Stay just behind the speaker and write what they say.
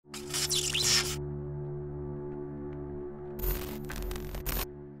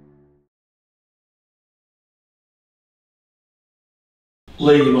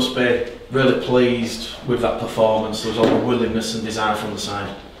Lee, you must be really pleased with that performance. There was all the willingness and desire from the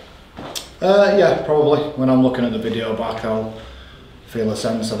side. Yeah, probably. When I'm looking at the video back, I'll feel a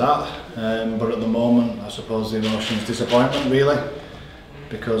sense of that. But at the moment, I suppose the emotion is disappointment, really,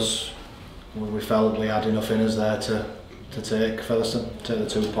 because we felt we had enough in us there to take Featherstone, take the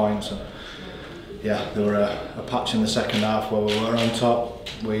 2 points. And yeah, there were a patch in the second half where we were on top.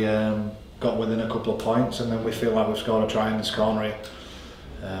 We got within a couple of points, and then we feel like we've scored a try in this corner here.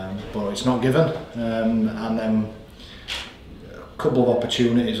 But it's not given, and then a couple of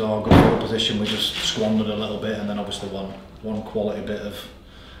opportunities or good field position we just squandered a little bit, and then obviously one quality bit of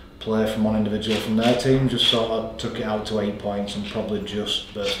play from one individual from their team just sort of took it out to 8 points and probably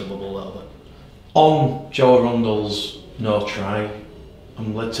just burst the bubble a little bit. On Joe Arundel's no try,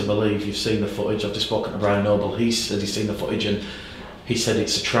 I'm led to believe you've seen the footage. I've just spoken to Brian Noble. He said he's seen the footage and he said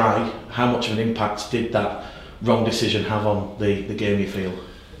it's a try. How much of an impact did that wrong decision have on the game, you feel?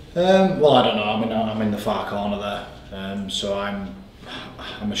 Well, I don't know. I'm in the far corner there, so I'm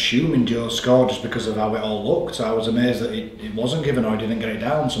assuming Joe scored just because of how it all looked. I was amazed that it wasn't given or he didn't get it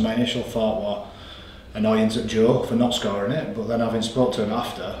down. So my initial thought was annoyance at Joe for not scoring it. But then having spoke to him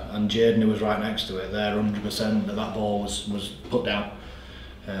after, and Jaden, who was right next to it, they're 100% that ball was put down.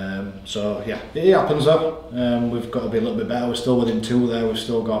 So yeah, it happens though. We've got to be a little bit better. We're still within 2 there. We've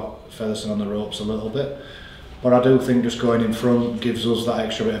still got Featherstone on the ropes a little bit. But I do think just going in front gives us that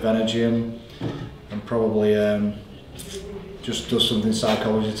extra bit of energy and probably just does something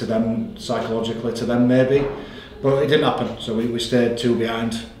psychologically to them maybe. But it didn't happen, so we stayed 2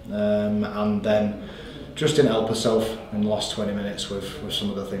 behind, and then just didn't help ourselves in the last 20 minutes with some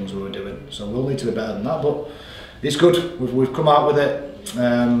of the things we were doing. So we'll need to be better than that, but it's good. We've come out with it,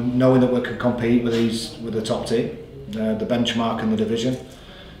 knowing that we can compete with the top team, the benchmark in the division.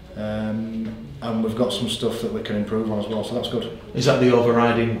 And we've got some stuff that we can improve on as well, so that's good. Is that the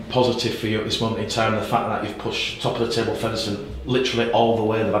overriding positive for you at this moment in time, the fact that you've pushed top of the table Featherstone literally all the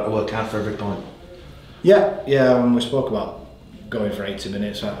way, they've had to work hard for every point? Yeah, when we spoke about going for 80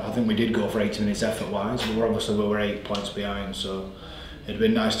 minutes, I think we did go for 80 minutes effort-wise, but we were 8 points behind, so it'd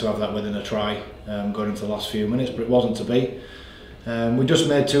been nice to have that within a try going into the last few minutes, but it wasn't to be. We just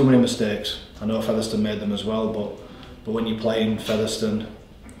made too many mistakes. I know Featherstone made them as well, but when you're playing Featherstone,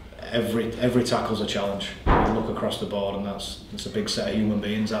 every tackle's a challenge. You look across the board and it's a big set of human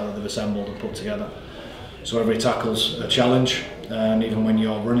beings out that they've assembled and put together. So every tackle's a challenge, and even when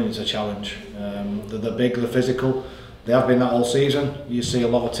you're running it's a challenge. They're big, they're physical, they have been that all season. You see a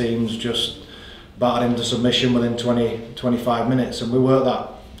lot of teams just battered into submission within 20-25 minutes, and we worked that.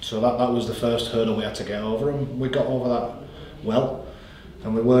 So that was the first hurdle we had to get over, and we got over that well,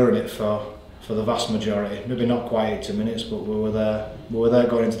 and we were in it for the vast majority. Maybe not quite 80 minutes, but we were there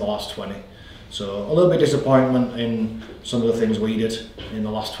going into the last 20. So a little bit disappointment in some of the things we did in the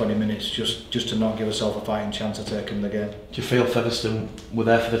last 20 minutes, just to not give ourselves a fighting chance of taking the game. Do you feel Featherstone were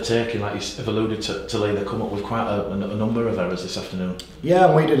there for the taking, like you have alluded to Lee? They come up with quite a number of errors this afternoon. Yeah,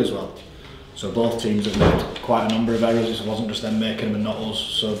 and we did as well. So both teams have made quite a number of errors. It wasn't just them making them and not us.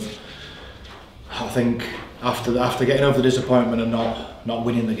 So I think after getting over the disappointment and not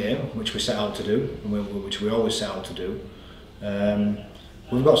winning the game, which we set out to do, and which we always set out to do,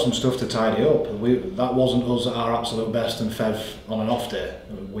 we've got some stuff to tidy up. That wasn't us at our absolute best and Fev on an off day.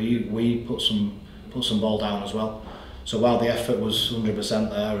 We put some ball down as well. So while the effort was 100%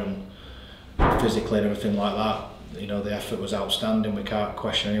 there and physically and everything like that, you know, the effort was outstanding. We can't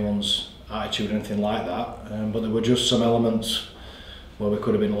question anyone's attitude or anything like that. But there were just some elements where we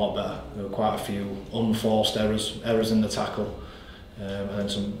could have been a lot better. There were quite a few unforced errors in the tackle, and then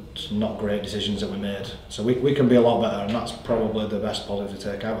some not great decisions that we made. So we can be a lot better, and that's probably the best positive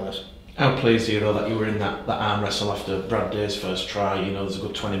to take out of this. How pleased are you though that you were in that arm wrestle after Brad Day's first try? You know, there's a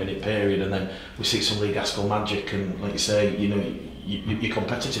good 20-minute period, and then we see some Lee Gaskell magic, and like you say, you know, you're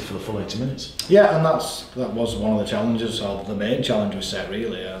competitive for the full 80 minutes. Yeah, and that was one of the challenges, or the main challenge we set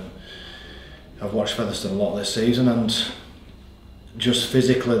really. I've watched Featherstone a lot this season, and just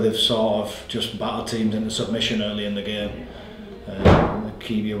physically they've sort of just battered teams into submission early in the game. They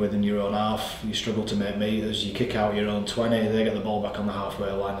keep you within your own half, you struggle to make meters, you kick out your own 20, they get the ball back on the halfway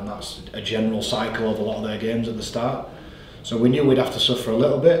line, and that's a general cycle of a lot of their games at the start. So we knew we'd have to suffer a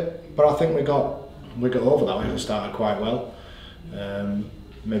little bit, but I think we got over that. We started quite well.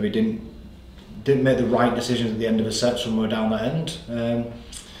 Maybe didn't make the right decisions at the end of the sets when we were down that end.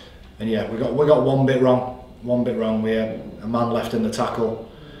 And yeah, we got one bit wrong. We had a man left in the tackle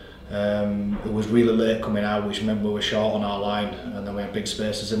who was really late coming out, which meant we were short on our line, and then we had big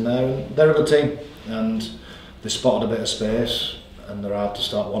spaces in there. And they're a good team, and they spotted a bit of space, and they're hard to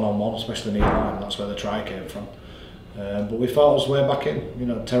start one-on-one, especially near line. That's where the try came from. But we fought us way back in. You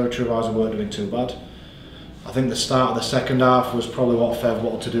know, territory-wise, we weren't doing too bad. I think the start of the second half was probably what Fev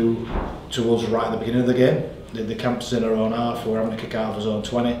wanted to do to us right at the beginning of the game. They camped us in our own half, we were having to kick out of our zone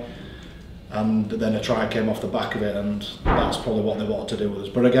 20, and then a try came off the back of it, and that's probably what they wanted to do with us.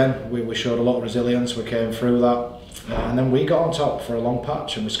 But again, we showed a lot of resilience, we came through that, and then we got on top for a long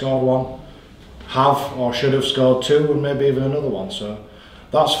patch, and we scored one, have or should have scored two, and maybe even another one. So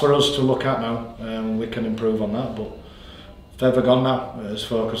that's for us to look at now, and we can improve on that. But Fev are gone now, as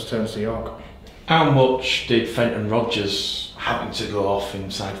focus turns to York. How much did Fenton Rodgers having to go off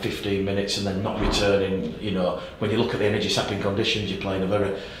inside 15 minutes and then not returning, you know, when you look at the energy sapping conditions, you're playing a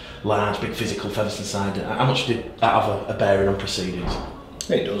very large, big physical Featherstone side, how much did that have a bearing on proceedings?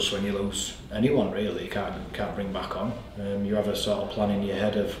 It does when you lose anyone, really. You can't bring back on. You have a sort of plan in your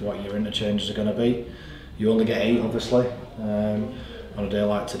head of what your interchanges are going to be. You only get 8, obviously. On a day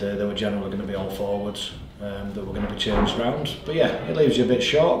like today, they were generally going to be all forwards. That were going to be changed around, but yeah, it leaves you a bit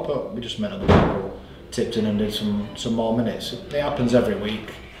short. But we just meant other people tipped in and did some more minutes. It happens every week.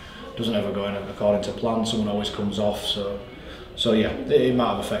 It doesn't ever go in according to plan. Someone always comes off. So yeah, it might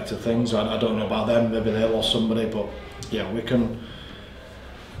have affected things. I don't know about them. Maybe they lost somebody, but yeah, we can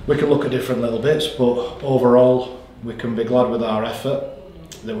look at different little bits. But overall, we can be glad with our effort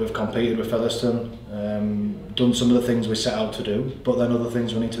that we've competed with Featherstone, done some of the things we set out to do, but then other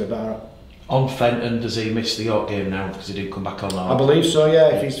things we need to be better at. On Fenton, does he miss the York game now because he did come back on? I believe so,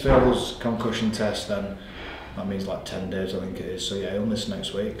 yeah. If he's failed his concussion test, then that means like 10 days, I think it is. So yeah, he'll miss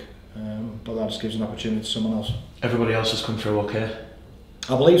next week. But that just gives an opportunity to someone else. Everybody else has come through okay?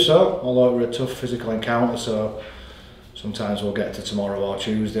 I believe so, although it was a tough physical encounter, so sometimes we'll get to tomorrow or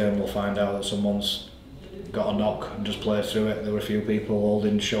Tuesday and we'll find out that someone's got a knock and just played through it. There were a few people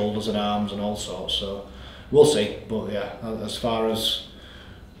holding shoulders and arms and all sorts, so we'll see. But yeah, as far as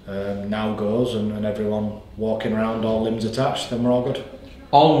now goes and everyone walking around all limbs attached, then we're all good.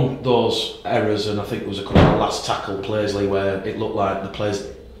 On those errors, and I think there was a couple of last tackle plays, Lee, where it looked like the players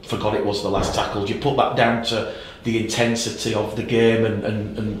forgot it was the last tackle. Do you put that down to the intensity of the game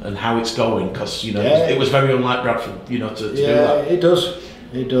and how it's going? Because you know it was very unlike Bradford, you know, to do that. Yeah, it does.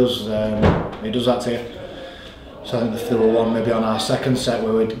 It does that to you. So I think there were one maybe on our second set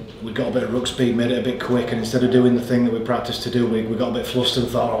where we got a bit of ruck speed, made it a bit quick, and instead of doing the thing that we practiced to do, we got a bit flustered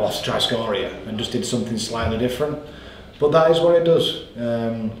and thought, oh, I'll have to try score here, and just did something slightly different. But that is what it does.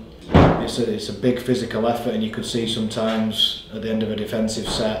 It's a big physical effort, and you could see sometimes at the end of a defensive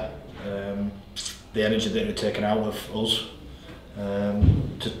set the energy that had taken out of us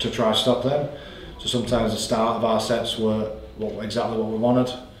to try to stop them. So sometimes the start of our sets were exactly what we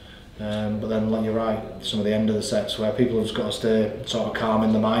wanted. But then, like you're right, some of the end of the sets where people have just got to stay sort of calm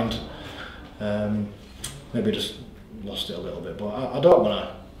in the mind. Maybe just lost it a little bit, but I don't want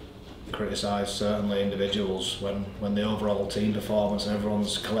to criticise certainly individuals when the overall team performance and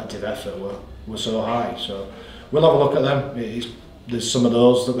everyone's collective effort were so high. So we'll have a look at them. There's some of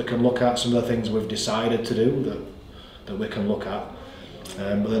those that we can look at, some of the things we've decided to do that we can look at.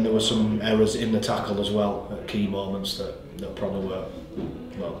 But then there were some errors in the tackle as well at key moments that probably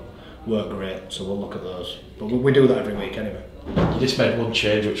weren't great, so we'll look at those. But we do that every week anyway. You just made one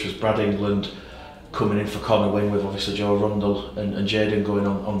change, which was Brad England coming in for Connor Wing with obviously Joe Rundle and Jaden going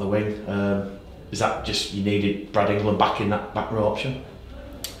on the wing. Is that just you needed Brad England back in that back row option?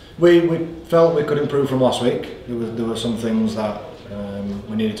 We felt we could improve from last week. There were some things that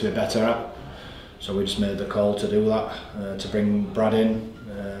we needed to be better at, so we just made the call to do that, to bring Brad in,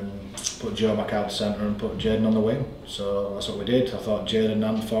 put Joe back out to centre and put Jaden on the wing. So that's what we did. I thought Jaden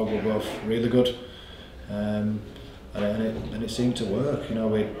and Fogg were both really good, and it seemed to work. You know,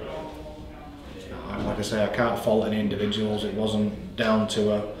 like I say, I can't fault any individuals. It wasn't down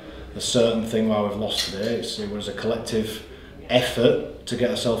to a certain thing why we've lost today. It was a collective effort to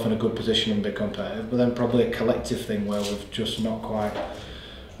get ourselves in a good position and be competitive, but then probably a collective thing where we've just not quite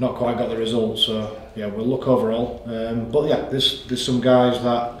got the results. So yeah, we'll look overall. But yeah, there's some guys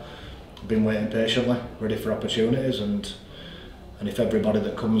that have been waiting patiently, ready for opportunities, and if everybody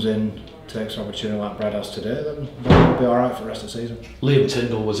that comes in takes an opportunity like Brad has today, then we'll be alright for the rest of the season. Liam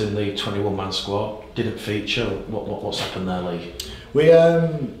Tyndall was in the 21-man squad, didn't feature. What's happened there, Lee?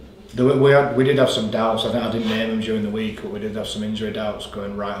 We did have some doubts. I think I didn't name him during the week, but we did have some injury doubts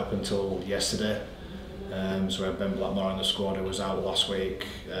going right up until yesterday. So we had Ben Blackmore in the squad who was out last week.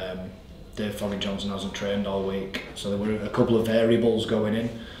 Dave Foggy-Johnson hasn't trained all week, so there were a couple of variables going in.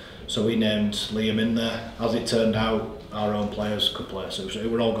 So we named Liam in there. As it turned out, our own players could play, so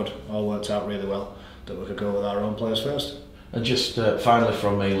it were all good. All worked out really well that we could go with our own players first. And just finally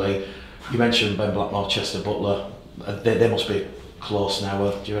from me, Lee, you mentioned Ben Blackmore, Chester Butler. They must be close now.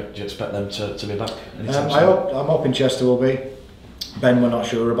 Do you expect them to be back anytime soon? I'm hoping Chester will be. Ben we're not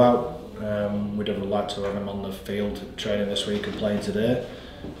sure about. We'd have liked to have him on the field training this week and playing today.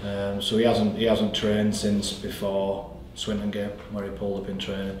 So he hasn't trained since before Swinton game, where he pulled up in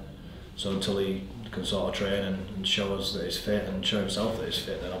training. So until he can sort of train and show us that he's fit and show himself that he's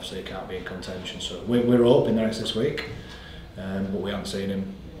fit, then obviously he can't be in contention. So we're hoping that it's this week, but we haven't seen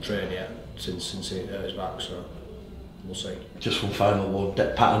him train yet since he hurt his back. So we'll see. Just one final one.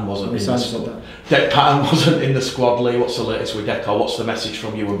 Dec Patton wasn't in the squad. Dec Patton wasn't in the squad. Lee, what's the latest with Dec? Or what's the message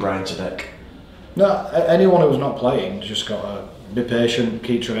from you and Brian to Dec? No, anyone who's not playing just got to be patient,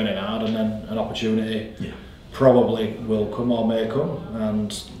 keep training hard, and then an opportunity probably will come or may come.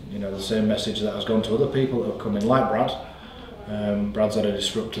 And you know, the same message that has gone to other people that have come in, like Brad. Brad's had a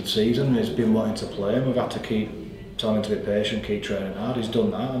disrupted season. He's been wanting to play, and we've had to keep telling him to be patient, keep training hard. He's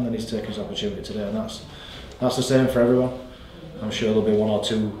done that, and then he's taken his opportunity today, and that's the same for everyone. I'm sure there'll be one or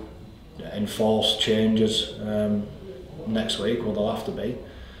two enforced changes next week, or there'll have to be.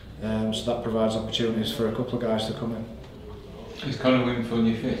 So that provides opportunities for a couple of guys to come in. Is Conor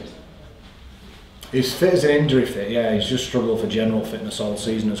Wingfield fit? He's fit as an injury fit, yeah. He's just struggled for general fitness all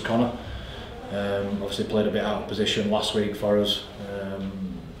season as Conor. Obviously played a bit out of position last week for us.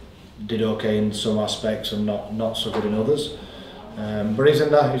 Did okay in some aspects and not so good in others. But he's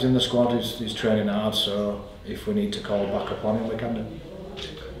in there, he's in the squad, he's training hard, so if we need to call back upon him, we can do.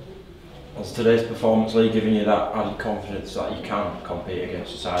 Has today's performance, Lee, giving you that added confidence that you can compete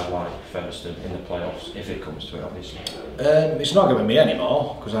against a side like Featherstone in the playoffs, if it comes to it, obviously? It's not given me any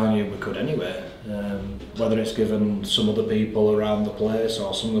more, because I knew we could anyway. Whether it's given some other people around the place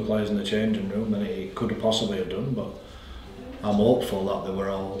or some of the players in the changing room, then it could have possibly have done, but I'm hopeful that they were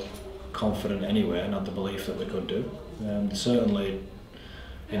all confident anyway and had the belief that they could do. Certainly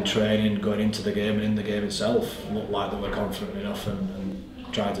in training, going into the game and in the game itself, looked like they were confident enough and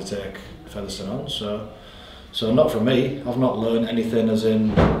tried to take Featherstone on. So not from me. I've not learned anything as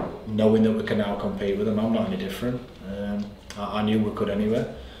in knowing that we can now compete with them. I'm not any different. I knew we could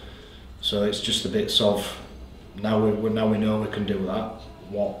anyway. So it's just the bits of now we know we can do that.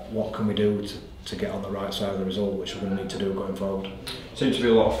 What can we do to get on the right side of the result, which we're going to need to do going forward. Seems to be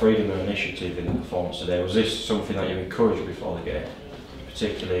a lot of freedom and initiative in the performance today. Was this something that you encouraged before the game,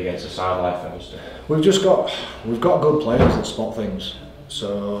 particularly against a side like Featherstone? We've got good players that spot things.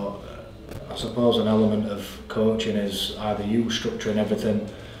 So I suppose an element of coaching is either you structuring everything,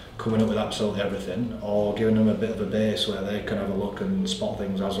 coming up with absolutely everything, or giving them a bit of a base where they can have a look and spot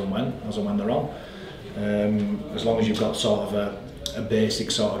things as and when they're on. As long as you've got sort of a basic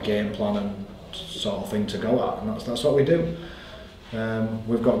sort of game plan and sort of thing to go at, and that's what we do.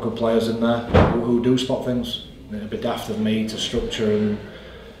 We've got good players in there who do spot things. It'd be daft of me to structure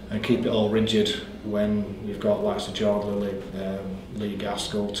and keep it all rigid when you've got likes of George Lilly, Lee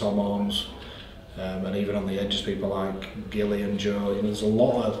Gaskell, Tom Holmes, and even on the edges people like Gilly and Joe. You know, there's a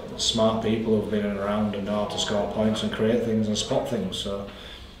lot of smart people who've been around and know how to score points and create things and spot things. So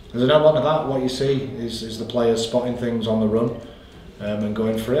there's an element of that. What you see is the players spotting things on the run and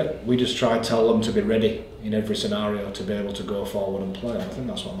going for it. We just try to tell them to be ready in every scenario to be able to go forward and play. I think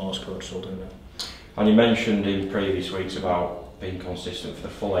that's what most coaches will do now. And you mentioned in previous weeks about being consistent for the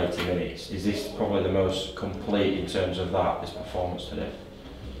full 80 minutes. Is this probably the most complete in terms of this performance today?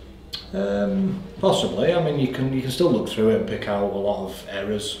 Possibly. I mean, you can still look through it and pick out a lot of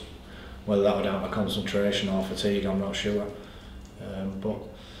errors, whether that were down to concentration or fatigue, I'm not sure. But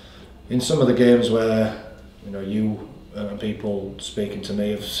in some of the games where you and people speaking to me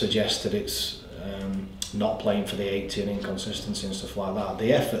have suggested it's not playing for the 80 and inconsistency and stuff like that,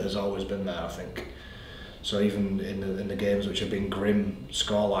 the effort has always been there, I think. So even in the games which have been grim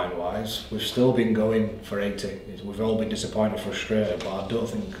scoreline wise, we've still been going for 80. We've all been disappointed, frustrated, but I don't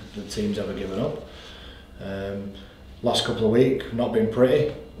think the team's ever given up. Last couple of weeks, not been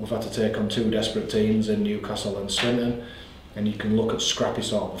pretty. We've had to take on two desperate teams in Newcastle and Swinton, and you can look at scrappy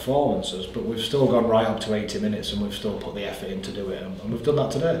sort of performances, but we've still gone right up to 80 minutes and we've still put the effort in to do it, and we've done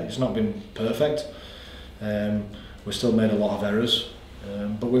that today. It's not been perfect. We've still made a lot of errors,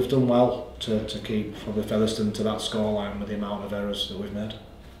 but we've done well to keep probably Featherstone to that scoreline with the amount of errors that we've made.